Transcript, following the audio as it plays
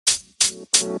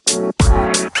Hey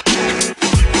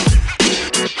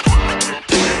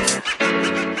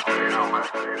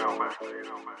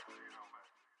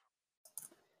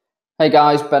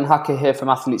guys, Ben Hacker here from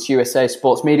Athletes USA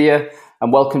Sports Media,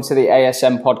 and welcome to the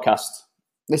ASM podcast.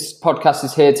 This podcast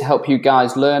is here to help you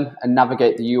guys learn and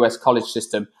navigate the US college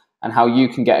system and how you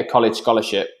can get a college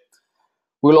scholarship.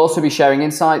 We'll also be sharing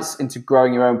insights into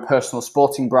growing your own personal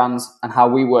sporting brands and how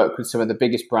we work with some of the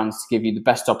biggest brands to give you the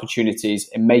best opportunities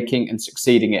in making and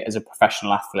succeeding it as a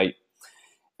professional athlete.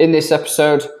 In this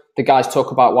episode, the guys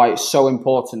talk about why it's so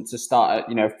important to start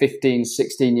at 15,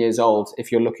 16 years old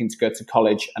if you're looking to go to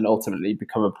college and ultimately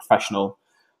become a professional.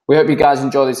 We hope you guys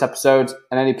enjoy this episode,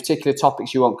 and any particular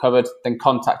topics you want covered, then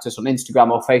contact us on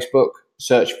Instagram or Facebook.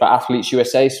 Search for Athletes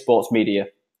USA Sports Media.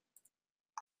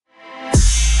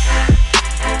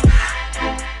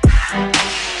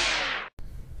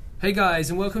 Hey guys,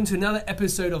 and welcome to another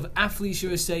episode of Athletes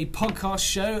USA podcast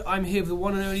show. I'm here with the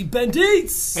one and only Ben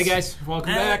Dietz. Hey guys,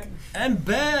 welcome back. And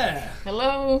Bear.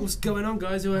 Hello. What's going on,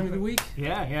 guys? You having a good week?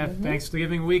 Yeah.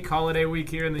 Thanksgiving week, holiday week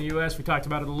here in the U.S. We talked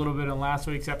about it a little bit in last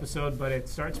week's episode, but it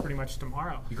starts pretty much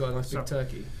tomorrow. You got a nice big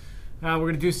turkey? We're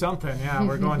going to do something, yeah.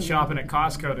 We're going shopping at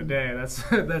Costco today.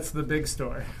 That's the big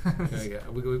store. Okay,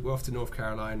 we're off to North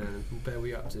Carolina. And Bear, what are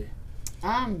you up to?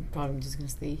 I'm probably just going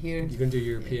to stay here. You're going to do a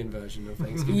European version of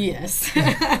Thanksgiving? Yes.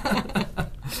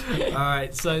 All right,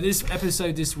 so this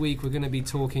episode this week, we're going to be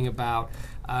talking about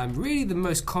really the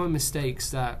most common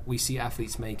mistakes that we see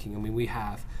athletes making. I'm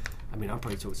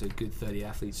probably talking to a good 30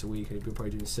 athletes a week, and we're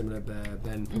probably doing similar,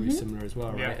 Ben, probably similar as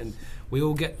well, right? Yeah. And we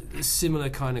all get similar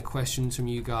kind of questions from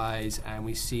you guys, and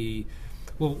we see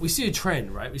a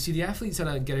trend, right? We see the athletes that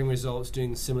are getting results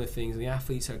doing similar things, and the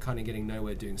athletes that are kind of getting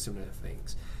nowhere doing similar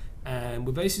things. And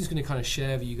we're basically just going to kind of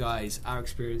share with you guys our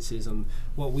experiences on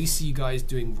what we see you guys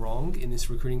doing wrong in this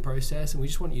recruiting process, and we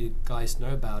just want you guys to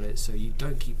know about it so you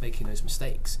don't keep making those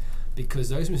mistakes, because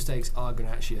those mistakes are going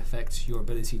to actually affect your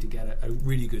ability to get a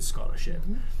really good scholarship.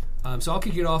 So I'll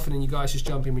kick it off, and then you guys just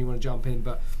jump in when you want to jump in.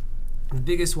 But the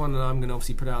biggest one that I'm going to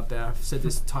obviously put out there, I've said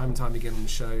this time and time again on the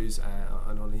shows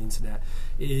and on the internet,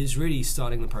 is really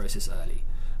starting the process early.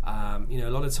 A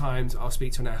lot of times I'll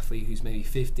speak to an athlete who's maybe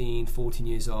 15, 14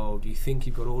 years old. You think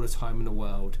you've got all the time in the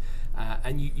world,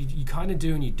 and you kind of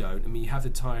do and you don't. You have the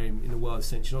time in the world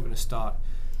since you're not going to start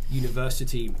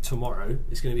university tomorrow.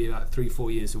 It's going to be about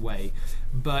 3-4 years away.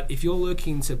 But if you're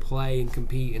looking to play and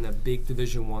compete in a big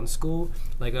Division I school,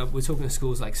 like we're talking to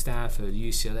schools like Stanford,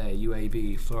 UCLA,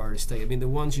 UAB, Florida State, the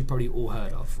ones you've probably all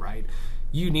heard of, right?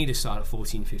 You need to start at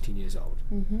 14, 15 years old.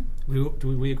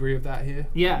 Do we agree with that here?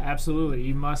 Yeah, absolutely.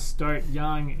 You must start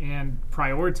young and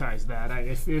prioritize that.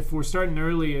 If we're starting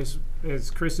early as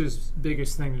Chris's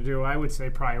biggest thing to do, I would say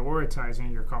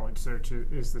prioritizing your college search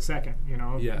is the second.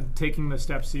 Taking the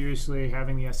steps seriously,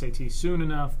 having the SAT soon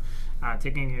enough,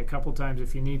 taking it a couple times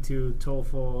if you need to,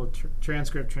 TOEFL,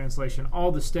 transcript, translation,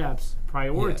 all the steps,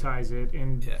 prioritize it,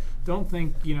 and don't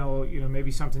think,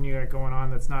 maybe something you got going on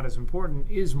that's not as important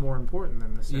is more important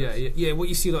than the steps. Yeah. What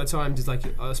you see a lot of times is, like,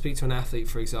 I'll speak to an athlete,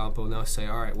 for example, and they'll say,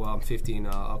 all right, well, I'm 15,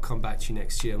 I'll come back to you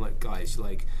next year. I'm like, guys,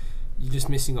 you're just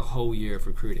missing a whole year of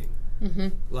recruiting.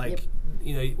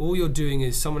 All you're doing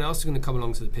is someone else is going to come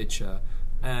along to the picture,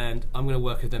 and I'm going to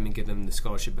work with them and give them the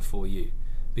scholarship before you.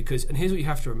 And here's what you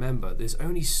have to remember: there's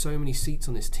only so many seats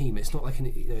on this team. It's not like an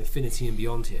Infinity and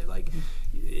Beyond here.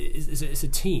 It's a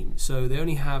team, so they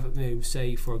only have,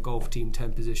 say for a golf team,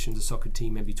 10 positions, a soccer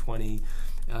team maybe 20.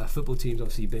 Football team's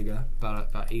obviously bigger,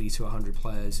 about 80 to 100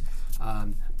 players.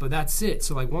 But that's it.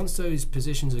 So once those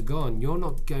positions are gone, you're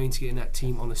not going to get in that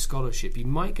team on a scholarship. You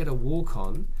might get a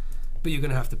walk-on, but you're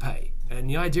going to have to pay. And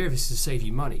the idea of this is to save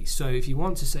you money. So if you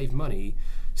want to save money,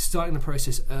 starting the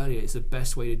process earlier is the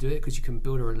best way to do it, because you can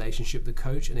build a relationship with the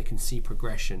coach and they can see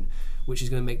progression, which is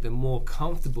going to make them more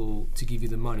comfortable to give you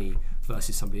the money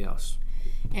versus somebody else.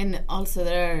 And also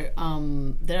there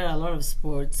are a lot of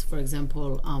sports, for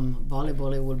example,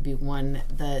 volleyball, it would be one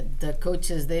that the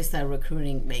coaches, they start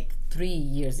recruiting 3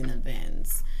 years in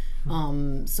advance.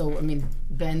 Ben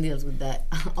deals with that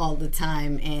all the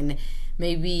time, and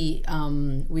maybe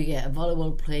we get a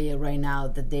volleyball player right now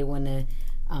that they want to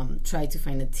try to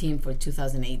find a team for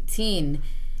 2018.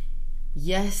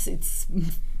 Yes, it's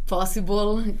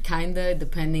possible, kinda,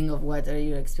 depending of what are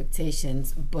your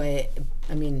expectations. But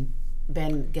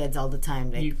Ben gets all the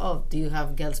time do you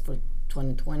have girls for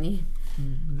 2020?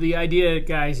 The idea,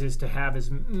 guys, is to have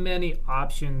as many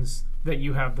options that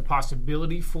you have the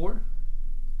possibility for.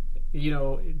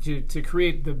 To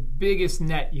create the biggest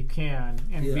net you can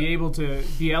and be able to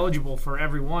be eligible for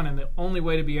every one. And the only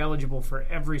way to be eligible for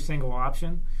every single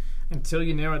option until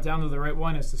you narrow it down to the right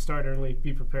one is to start early,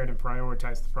 be prepared, and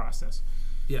prioritize the process.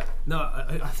 Yeah, no,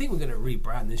 I think we're going to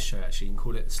rebrand this show actually and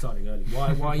call it Starting Early.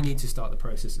 Why you need to start the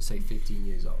process at say 15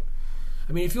 years old?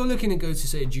 I mean, if you're looking to go to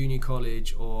say a junior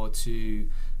college or to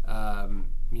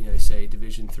say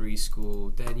Division 3 school,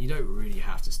 then you don't really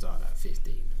have to start at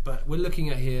 15. But we're looking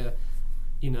at here,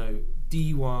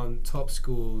 D1 top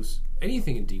schools,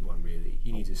 anything in D1 really,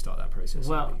 you need to start that process.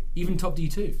 Well, even top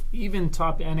D2, even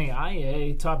top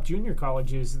NAIA, top junior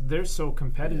colleges, they're so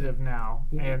competitive now,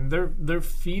 and they're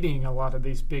feeding a lot of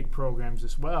these big programs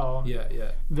as well.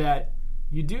 Yeah. That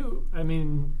you do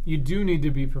need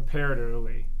to be prepared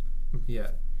early. Yeah,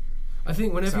 I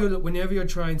think whenever you're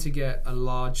trying to get a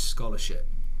large scholarship,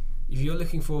 if you're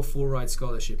looking for a full ride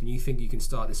scholarship and you think you can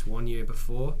start this 1 year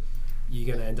before, you're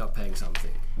going to end up paying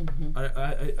something.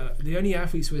 The only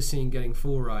athletes we're seeing getting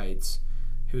full rides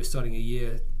who are starting a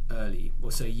year early,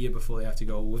 or say a year before they have to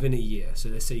go, or within a year. So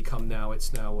let's say come now,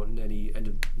 it's now nearly end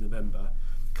of November,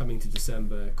 coming to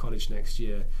December, college next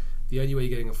year. The only way you're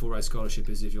getting a full ride scholarship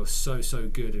is if you're so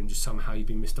good and just somehow you've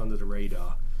been missed under the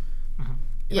radar.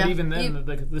 But even then,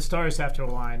 the stars have to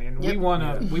align, and we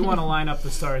want to line up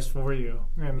the stars for you.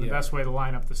 And the best way to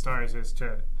line up the stars is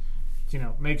to,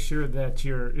 make sure that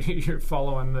you're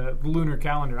following the lunar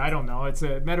calendar. I don't know, it's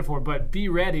a metaphor, but be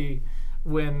ready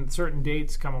when certain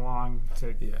dates come along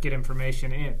to get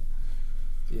information in.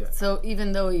 Yeah. So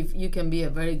even though if you can be a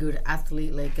very good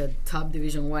athlete, like a top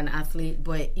Division 1 athlete,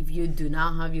 but if you do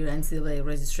not have your NCAA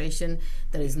registration,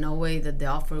 there is no way that the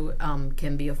offer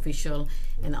can be official.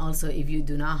 And also, if you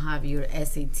do not have your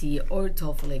SAT or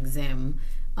TOEFL exam,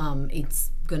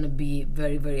 it's going to be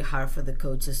very, very hard for the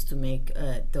coaches to make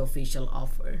the official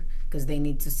offer, because they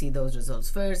need to see those results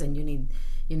first, and you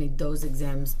need those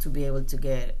exams to be able to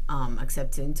get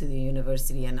accepted into the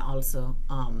university, and also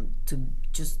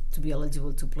to be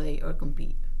eligible to play or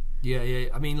compete. Yeah.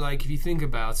 I mean, like, if you think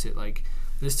about it, like,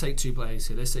 let's take two players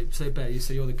here. Let's say Ben,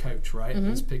 so you're the coach, right?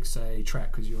 Let's pick, say,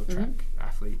 track, because you're a track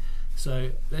athlete.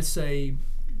 So let's say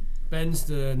Ben's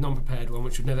the non-prepared one,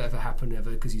 which would never ever happen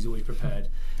ever, because he's always prepared.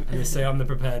 And let's say I'm the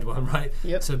prepared one, right?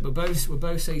 Yep. So we're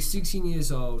both say 16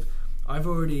 years old. I've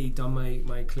already done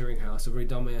my clearinghouse. I've already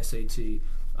done my SAT.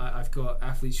 I've got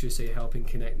Athletes USA helping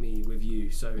connect me with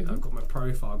you. So I've got my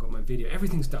profile, I've got my video.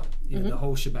 Everything's done. The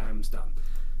whole shabam's done.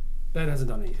 Ben hasn't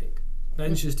done anything.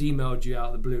 Ben's just emailed you out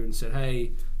of the blue and said,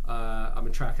 hey, I'm a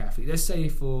track athlete. Let's say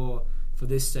for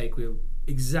this sake, we're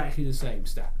exactly the same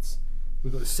stats.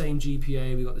 We've got the same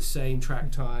GPA, we've got the same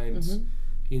track times.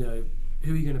 Who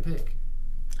are you going to pick?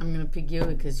 I'm going to pick you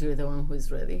because you're the one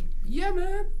who's ready. Yeah,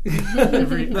 man.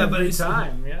 Every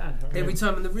time, yeah. Every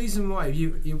time. And the reason why,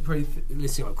 you're probably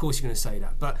listening, of course you're going to say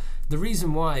that, but the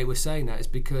reason why we're saying that is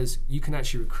because you can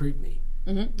actually recruit me.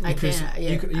 I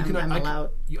can. I'm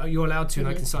allowed. You're allowed to, and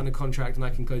I can sign a contract and I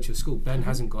can go to a school. Ben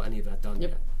hasn't got any of that done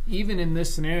yet. Even in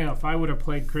this scenario, if I would have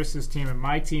played Chris's team and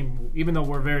my team, even though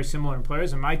we're very similar in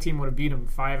players, and my team would have beat him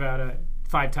 5 out of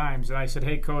 5 times, and I said,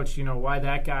 hey, coach, why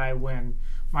that guy when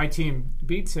my team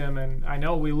beats him, and I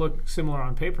know we look similar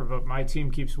on paper, but my team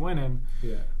keeps winning.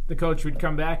 Yeah. The coach would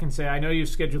come back and say, I know you've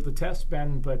scheduled the test,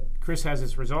 Ben, but Chris has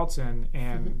his results in,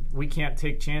 and we can't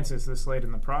take chances this late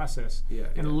in the process.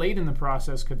 Late in the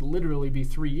process could literally be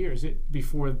 3 years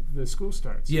before the school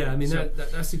starts. Yeah, I mean,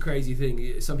 that's the crazy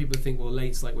thing. Some people think, well,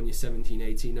 late's like when you're 17,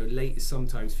 18. No, late is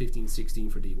sometimes 15, 16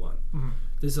 for D1.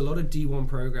 There's a lot of D1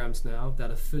 programs now that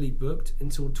are fully booked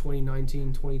until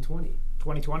 2019, 2020.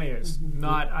 2020 is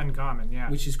not uncommon, yeah.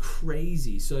 Which is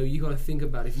crazy. So you got to think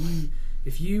about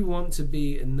if you want to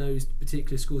be in those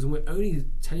particular schools, and we're only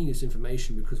telling you this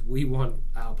information because we want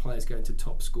our players going to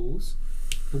top schools,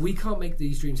 but we can't make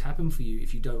these dreams happen for you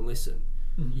if you don't listen.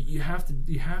 You have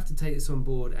to take this on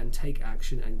board and take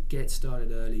action and get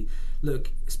started early. Look,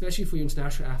 especially for your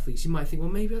international athletes, you might think,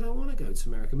 well, maybe I don't want to go to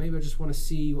America. Maybe I just want to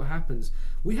see what happens.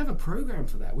 We have a program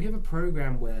for that. We have a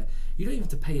program where you don't even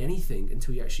have to pay anything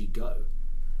until you actually go,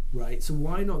 right? So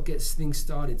why not get things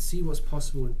started, see what's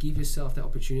possible, and give yourself that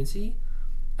opportunity,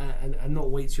 and not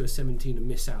wait till you're 17 and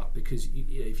miss out? Because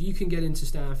if you can get into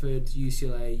Stanford,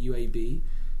 UCLA, UAB,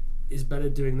 it's better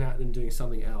doing that than doing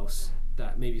something else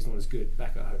that maybe is not as good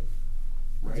back at home.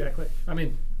 Right? Exactly. I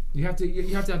mean, you have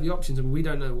to have the options. I mean, we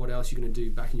don't know what else you're going to do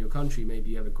back in your country. Maybe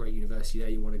you have a great university there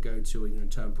you want to go to, or you're going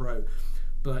to turn pro,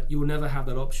 but you will never have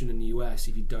that option in the US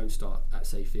if you don't start at,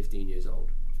 say, 15 years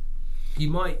old. You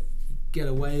might get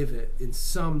away with it in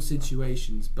some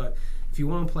situations, but if you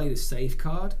want to play the safe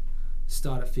card,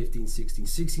 start at 15,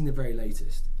 16 the very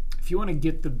latest. If you want to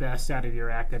get the best out of your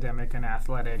academic and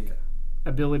athletic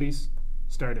abilities,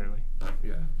 start early.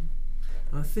 Yeah.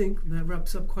 I think that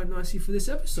wraps up quite nicely for this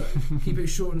episode. Keep it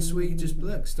short and sweet. Just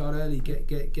look, start early,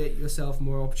 get yourself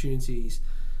more opportunities,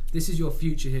 this is your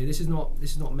future here. This is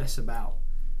not mess about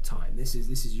time. This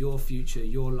is your future,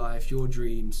 your life, your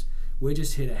dreams. We're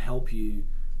just here to help you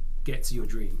get to your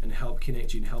dream and help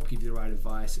connect you and help give you the right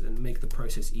advice and make the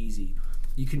process easy.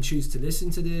 You can choose to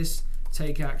listen to this,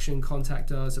 take action,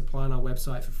 contact us, apply on our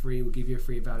website for free. We'll give you a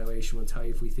free evaluation. We'll tell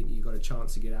you if we think you've got a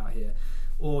chance to get out here.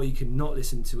 Or you can not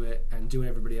listen to it and do what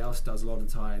everybody else does a lot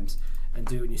of times and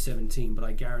do it when you're 17. But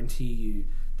I guarantee you,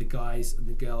 the guys and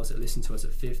the girls that listen to us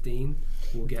at 15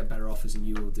 will get better offers than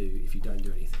you will do if you don't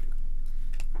do anything.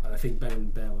 And I think Ben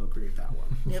and Bear will agree with that one.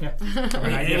 Yep.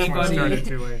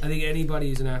 I think anybody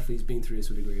who's an athlete who's been through this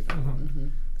would agree with that one. Mm-hmm.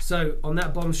 So on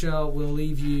that bombshell, we'll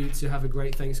leave you to have a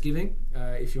great Thanksgiving.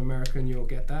 If you're American, you'll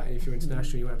get that. And if you're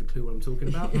international, you won't have a clue what I'm talking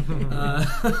about.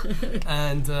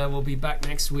 And we'll be back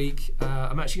next week.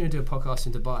 I'm actually going to do a podcast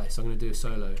in Dubai, so I'm going to do a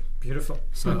solo. Beautiful.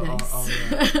 So Nice. I'll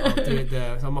do it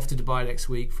there. I'm off to Dubai next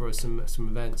week for some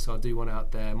events. So I'll do one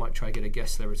out there. I might try to get a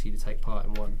guest celebrity to take part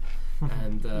in one.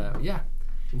 And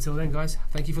until then, guys,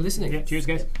 thank you for listening. Yeah, cheers,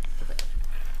 guys.